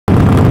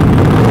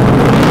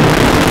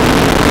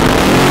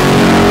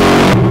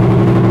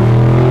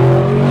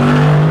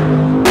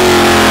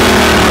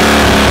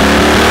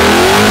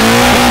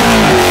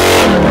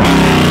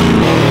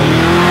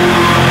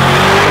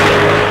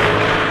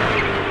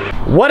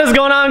What is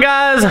going on,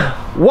 guys?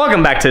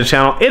 Welcome back to the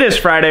channel. It is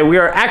Friday. We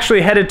are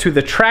actually headed to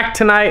the track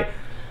tonight.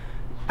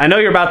 I know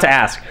you're about to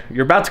ask.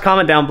 You're about to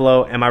comment down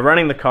below, am I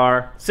running the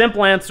car?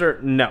 Simple answer,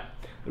 no.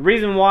 The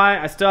reason why,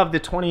 I still have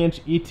the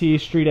 20-inch ET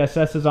Street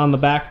SS's on the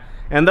back,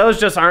 and those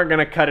just aren't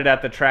gonna cut it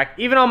at the track.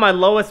 Even on my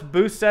lowest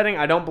boost setting,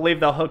 I don't believe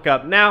they'll hook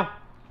up. Now,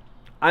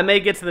 I may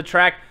get to the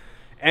track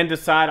and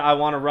decide I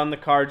wanna run the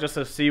car just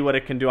to see what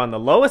it can do on the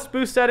lowest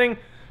boost setting,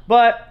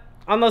 but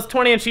on those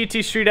 20-inch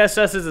ET Street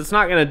SS's, it's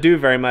not gonna do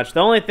very much. The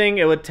only thing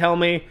it would tell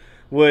me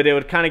it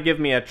would kind of give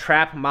me a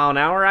trap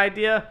mile-an-hour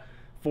idea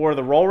for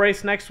the roll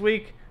race next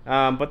week,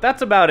 but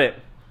that's about it.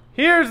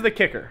 Here's the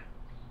kicker.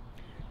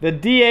 The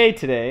DA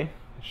today,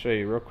 I'll show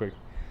you real quick,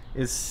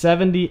 is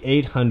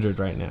 7,800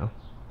 right now.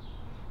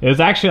 It was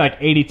actually like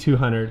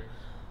 8,200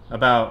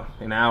 about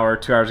an hour,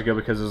 2 hours ago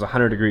because it was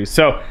 100 degrees.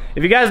 So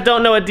if you guys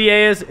don't know what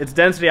DA is, it's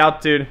density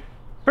altitude.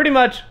 Pretty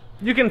much,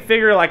 you can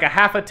figure like a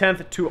half a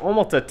tenth to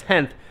almost a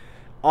tenth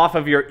off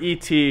of your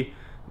ET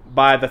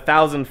by the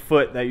 1,000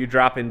 foot that you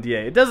drop in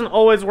DA. It doesn't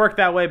always work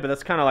that way, but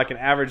that's kind of like an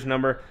average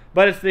number.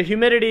 But it's the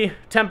humidity,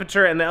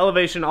 temperature, and the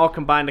elevation all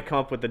combined to come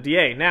up with the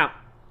DA. Now,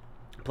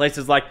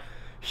 places like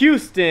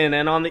Houston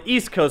and on the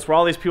East Coast where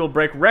all these people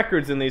break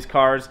records in these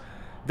cars,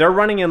 they're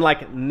running in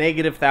like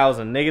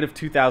 -1,000,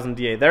 -2,000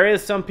 DA. There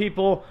is some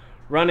people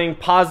running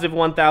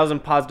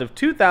 +1,000,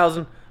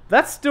 +2,000.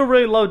 That's still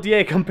really low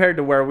DA compared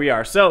to where we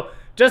are. So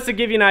just to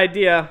give you an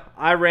idea,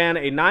 I ran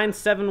a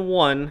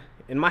 971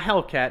 in my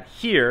Hellcat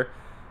here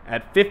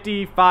at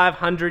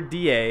 5,500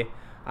 DA.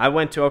 I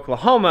went to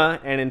Oklahoma,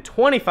 and in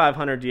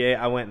 2,500 DA,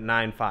 I went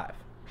 9.5.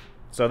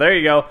 So there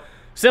you go.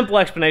 Simple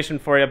explanation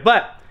for you.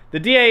 But the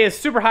DA is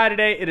super high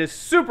today. It is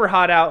super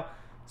hot out,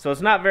 so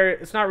it's not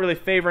really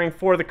favoring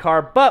for the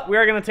car. But we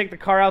are going to take the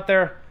car out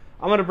there.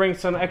 I'm going to bring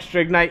some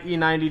extra Ignite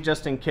E90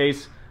 just in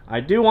case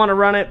I do want to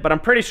run it, but I'm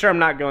pretty sure I'm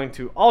not going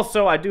to.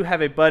 Also, I do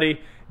have a buddy,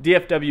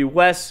 DFW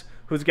Wes,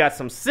 who's got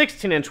some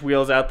 16-inch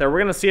wheels out there. We're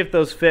gonna see if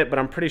those fit, but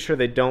I'm pretty sure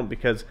they don't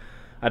because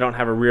I don't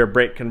have a rear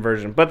brake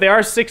conversion. But they are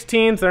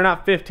 16s, they're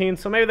not 15s,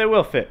 so maybe they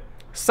will fit.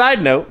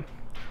 Side note,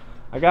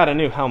 I got a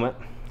new helmet.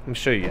 Let me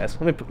show you guys.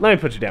 Let me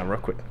put you down real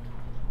quick.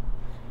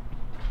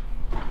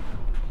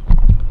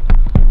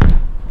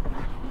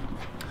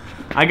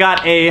 I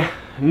got a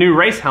new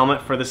race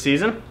helmet for the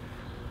season.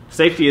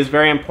 Safety is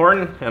very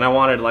important, and I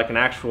wanted like an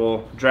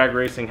actual drag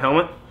racing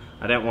helmet.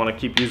 I didn't want to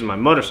keep using my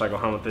motorcycle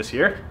helmet this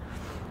year.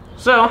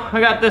 So I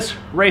got this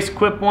Race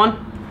Quip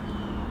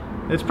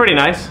one. It's pretty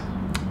nice.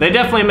 They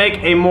definitely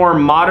make a more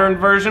modern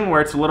version where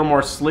it's a little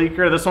more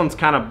sleeker. This one's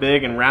kind of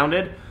big and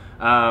rounded.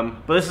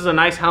 But this is a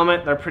nice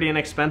helmet. They're pretty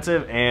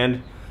inexpensive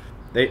and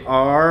they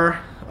are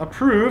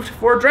approved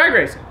for drag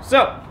racing.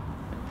 So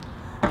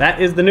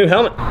that is the new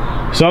helmet.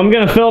 So I'm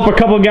gonna fill up a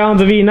couple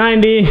gallons of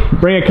E90,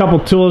 bring a couple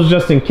tools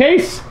just in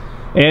case,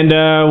 and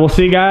we'll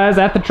see you guys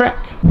at the track.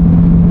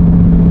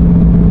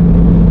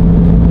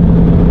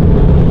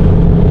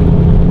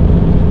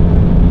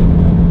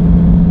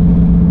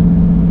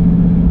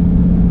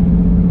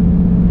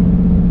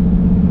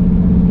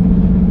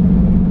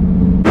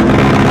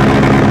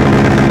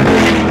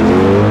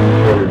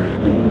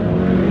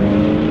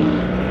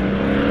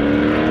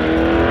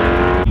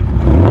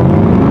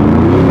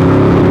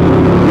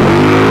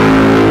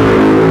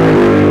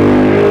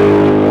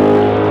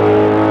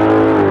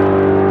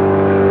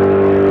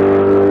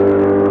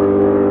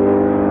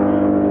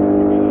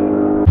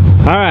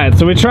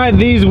 So we tried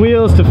these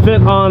wheels to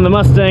fit on the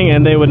Mustang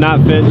and they would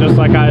not fit just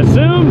like I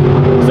assumed.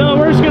 So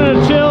we're just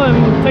gonna chill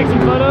and take some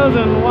photos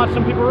and watch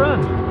some people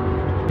run.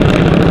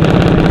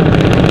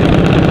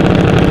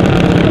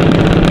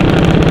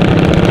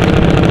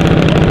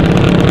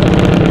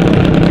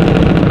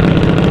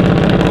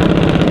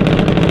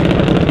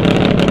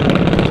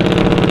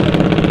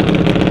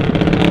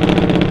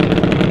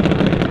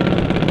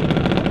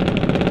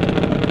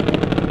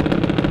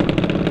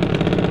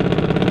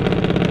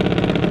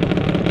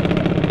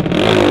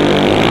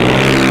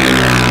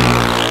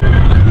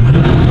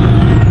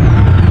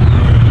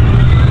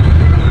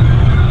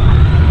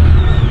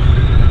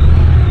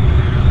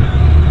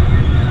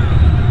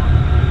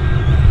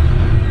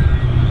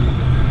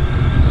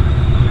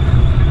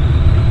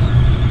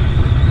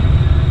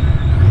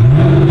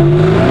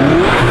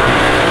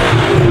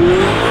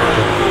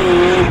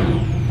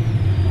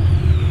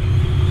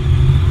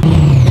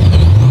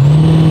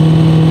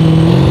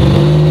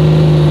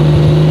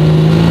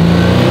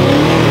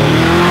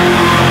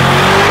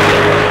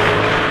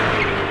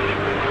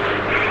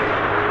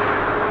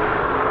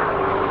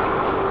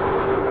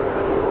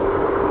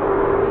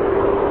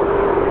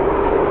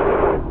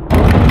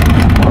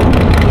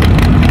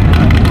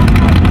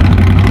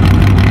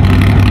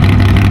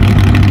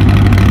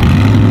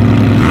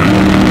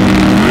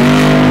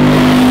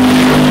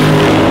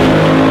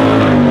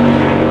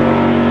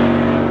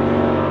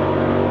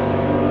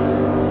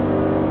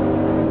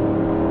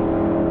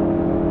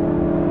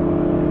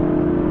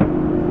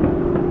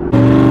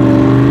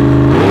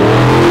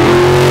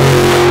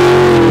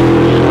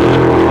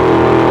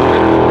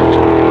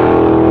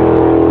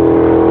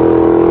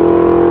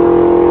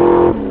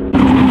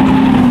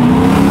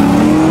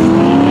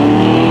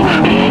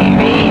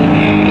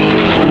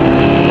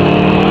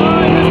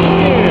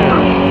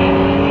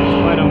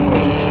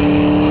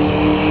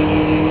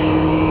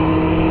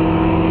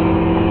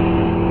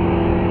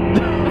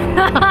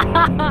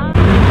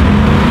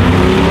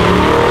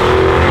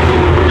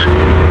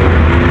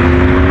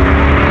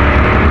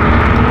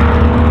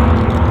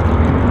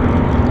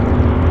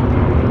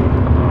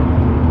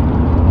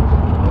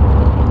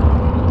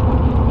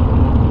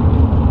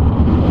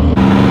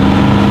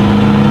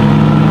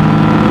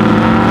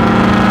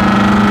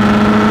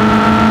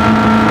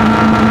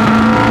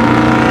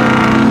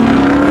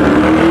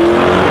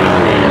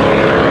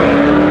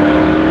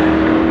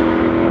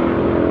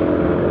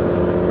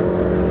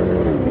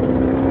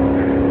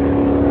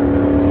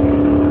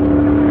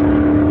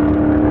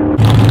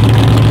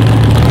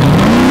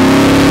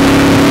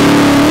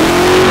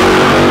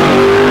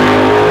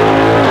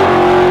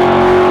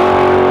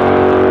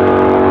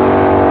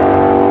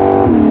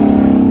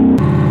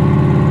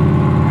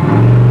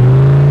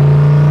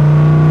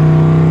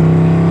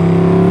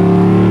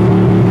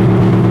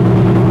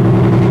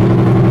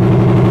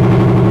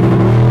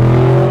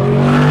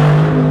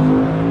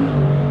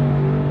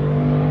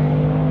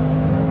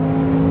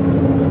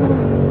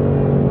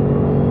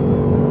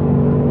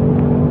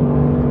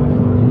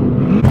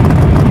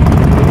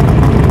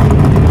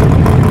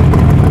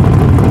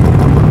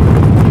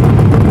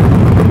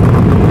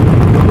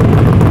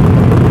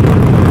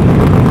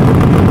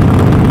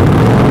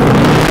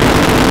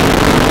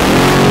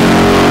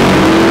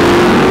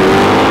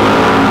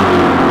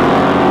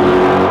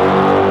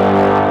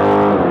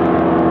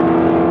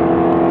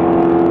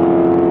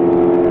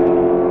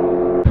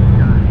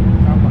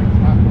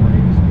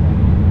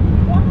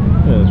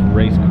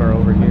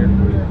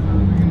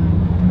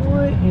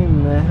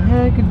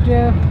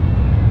 Jeff.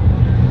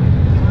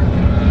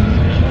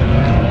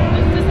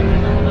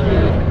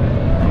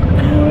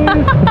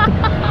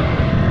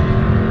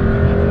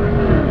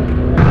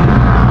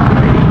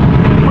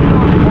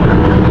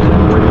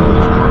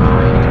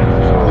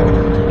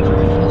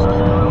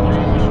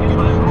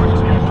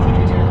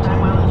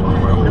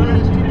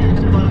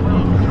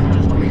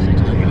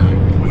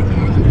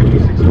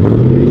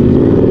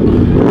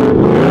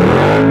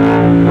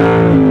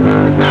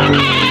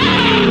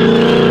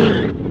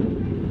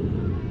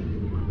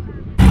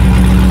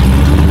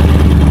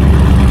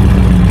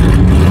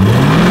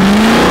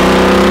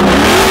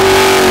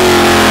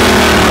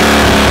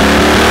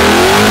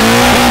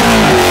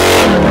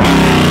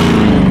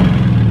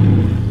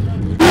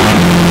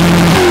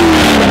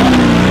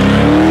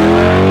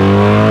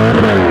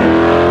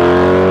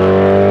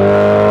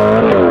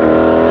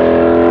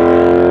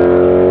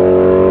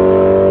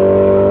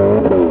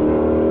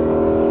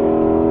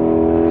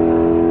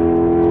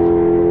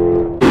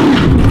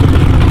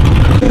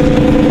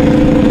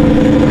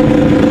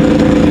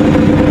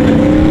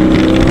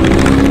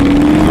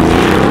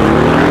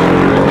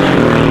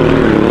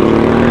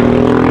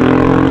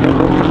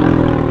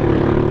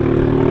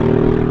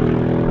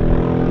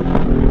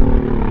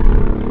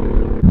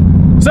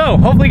 So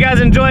hopefully you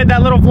guys enjoyed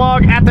that little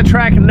vlog at the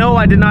track. No,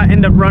 I did not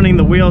end up running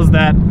the wheels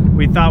that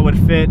we thought would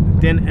fit,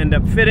 didn't end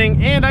up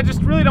fitting, and I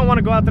just really don't want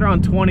to go out there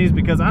on 20s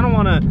because I don't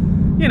want to,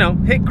 you know,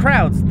 hit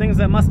crowds, things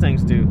that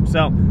Mustangs do.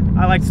 So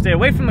I like to stay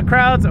away from the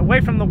crowds,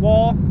 away from the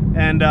wall,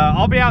 and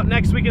I'll be out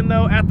next weekend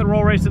though at the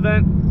roll race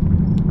event.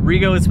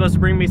 Rigo is supposed to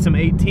bring me some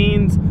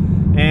 18s,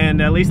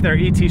 and at least they're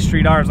ET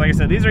Street Rs. Like I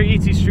said, these are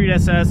ET Street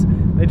SS.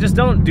 They just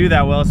don't do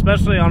that well,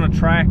 especially on a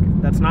track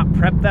that's not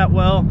prepped that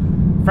well.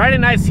 Friday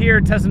nights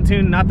here, Test and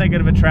Tune, not that good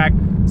of a track.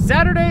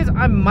 Saturdays,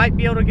 I might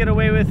be able to get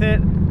away with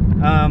it.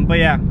 But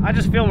yeah, I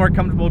just feel more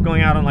comfortable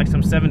going out on like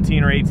some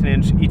 17 or 18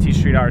 inch ET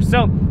Street Rs.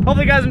 So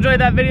hopefully you guys enjoyed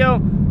that video.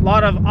 A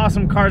lot of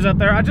awesome cars out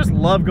there. I just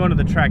love going to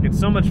the track. It's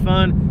so much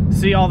fun.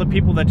 See all the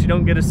people that you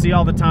don't get to see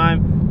all the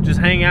time. Just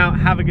hang out,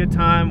 have a good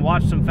time,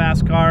 watch some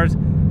fast cars.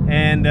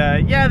 And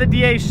yeah, the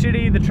DA's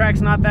shitty. The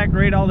track's not that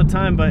great all the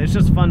time, but it's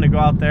just fun to go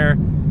out there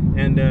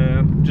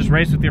and just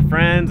race with your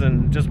friends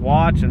and just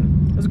watch,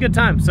 and it was a good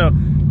time. So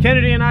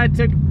Kennedy and I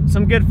took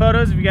some good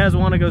photos. If you guys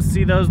want to go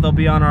see those, they'll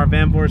be on our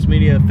Van Voorhis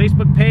Media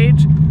Facebook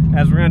page,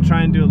 as we're going to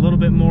try and do a little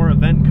bit more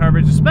event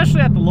coverage,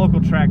 especially at the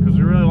local track, because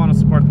we really want to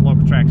support the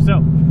local track.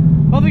 So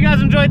hope you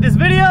guys enjoyed this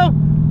video.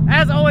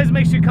 As always,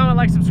 make sure you comment,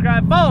 like,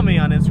 subscribe, follow me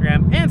on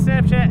Instagram and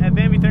Snapchat at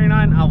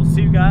VanV39. I will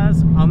see you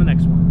guys on the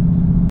next one.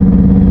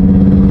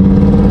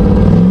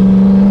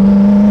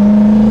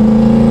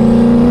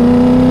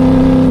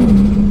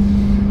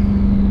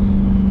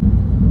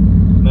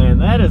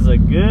 That is a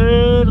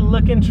good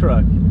looking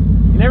truck.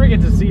 You never get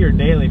to see her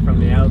daily from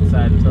the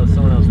outside until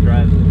someone else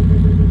drives it.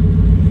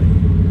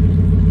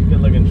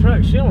 Good looking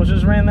truck. She almost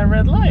just ran that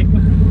red light.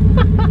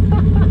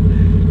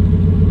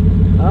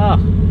 Oh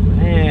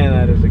man,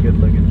 that is a good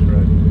looking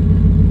truck.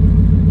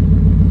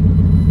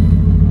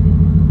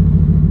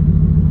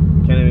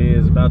 Kennedy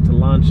is about to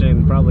launch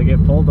and probably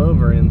get pulled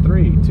over in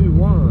 3, 2,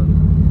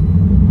 1.